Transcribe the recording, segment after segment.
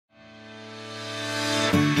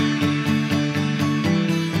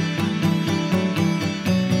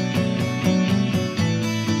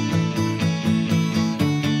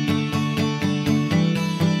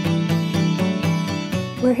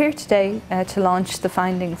We're here today to launch the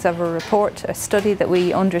findings of a report, a study that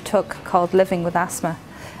we undertook called Living with Asthma.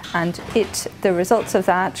 And the results of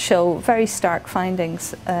that show very stark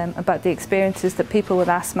findings about the experiences that people with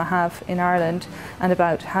asthma have in Ireland and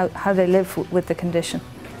about how they live with the condition.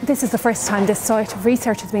 This is the first time this sort of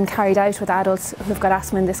research has been carried out with adults who've got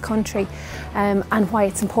asthma in this country, and why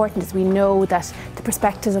it's important is we know that the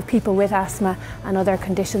perspectives of people with asthma and other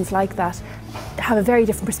conditions like that have a very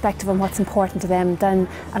different perspective on what's important to them than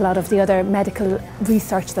a lot of the other medical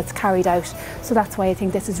research that's carried out. So that's why I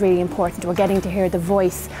think this is really important. We're getting to hear the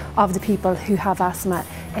voice of the people who have asthma,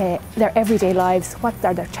 their everyday lives, what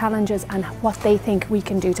are their challenges and what they think we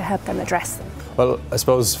can do to help them address them. Well, I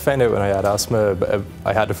suppose found out when I had asthma,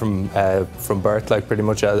 I had it from birth, like pretty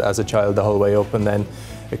much as a child the whole way up, and then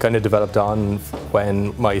it kind of developed on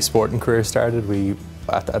when my sporting career started.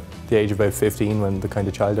 At the age of about 15, when the kind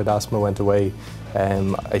of childhood asthma went away,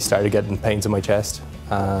 I started getting pains in my chest,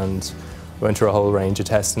 and went through a whole range of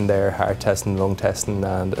testing there, heart testing, lung testing,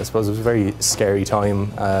 and I suppose it was a very scary time,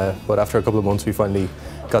 but after a couple of months we finally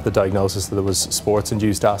got the diagnosis that it was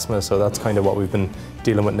sports-induced asthma, so that's kind of what we've been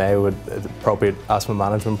dealing with now, with the appropriate asthma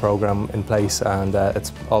management programme in place, and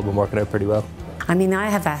it's all been working out pretty well. I mean, I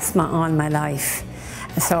have asthma all my life,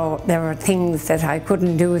 so there were things that I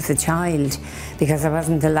couldn't do as a child because I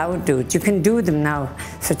wasn't allowed to do it. You can do them now,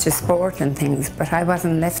 such as sport and things, but I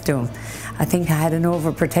wasn't left to them. I think I had an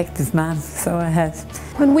overprotective man, so I had.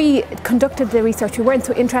 When we conducted the research, we weren't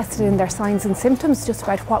so interested in their signs and symptoms, just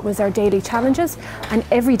about what was their daily challenges, and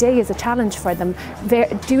every day is a challenge for them.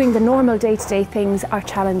 Doing the normal day-to-day things are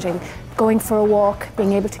challenging. Going for a walk,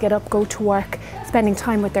 being able to get up, go to work, spending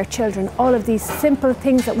time with their children, all of these simple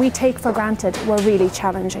things that we take for granted were really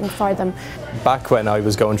challenging for them. Back when I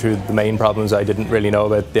was going through the main problems, I didn't really know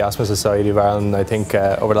about the Asthma Society of Ireland. I think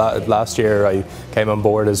over last year I came on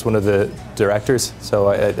board as one of the directors, so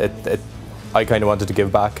I kind of wanted to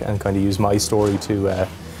give back and kind of use my story to, I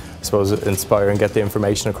suppose, inspire and get the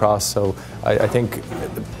information across. So I think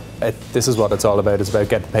this is what it's all about. It's about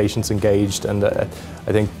getting patients engaged, and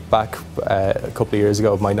I think back a couple of years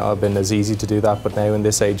ago it might not have been as easy to do that, but now in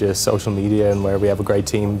this age of social media and where we have a great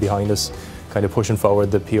team behind us kind of pushing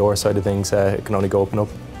forward the PR side of things, it can only go up and up.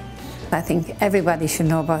 I think everybody should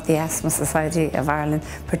know about the Asthma Society of Ireland,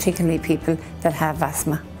 particularly people that have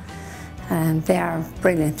asthma. They are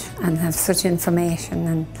brilliant and have such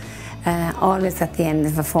information, and always at the end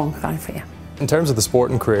of a phone call for you. In terms of the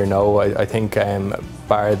sporting career, no. I think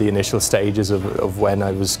bar the initial stages of when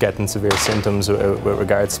I was getting severe symptoms with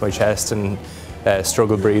regards to my chest and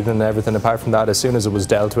struggle breathing and everything, apart from that, as soon as it was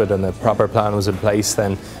dealt with and the proper plan was in place,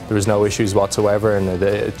 then there was no issues whatsoever, and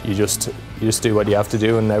you just do what you have to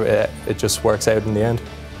do, and it just works out in the end.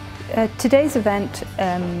 Today's event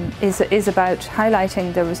is about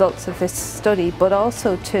highlighting the results of this study, but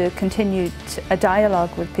also to continue a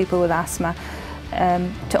dialogue with people with asthma,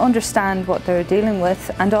 to understand what they're dealing with,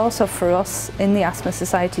 and also for us in the Asthma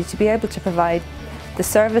Society to be able to provide the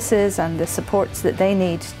services and the supports that they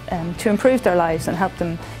need to improve their lives and help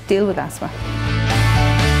them deal with asthma.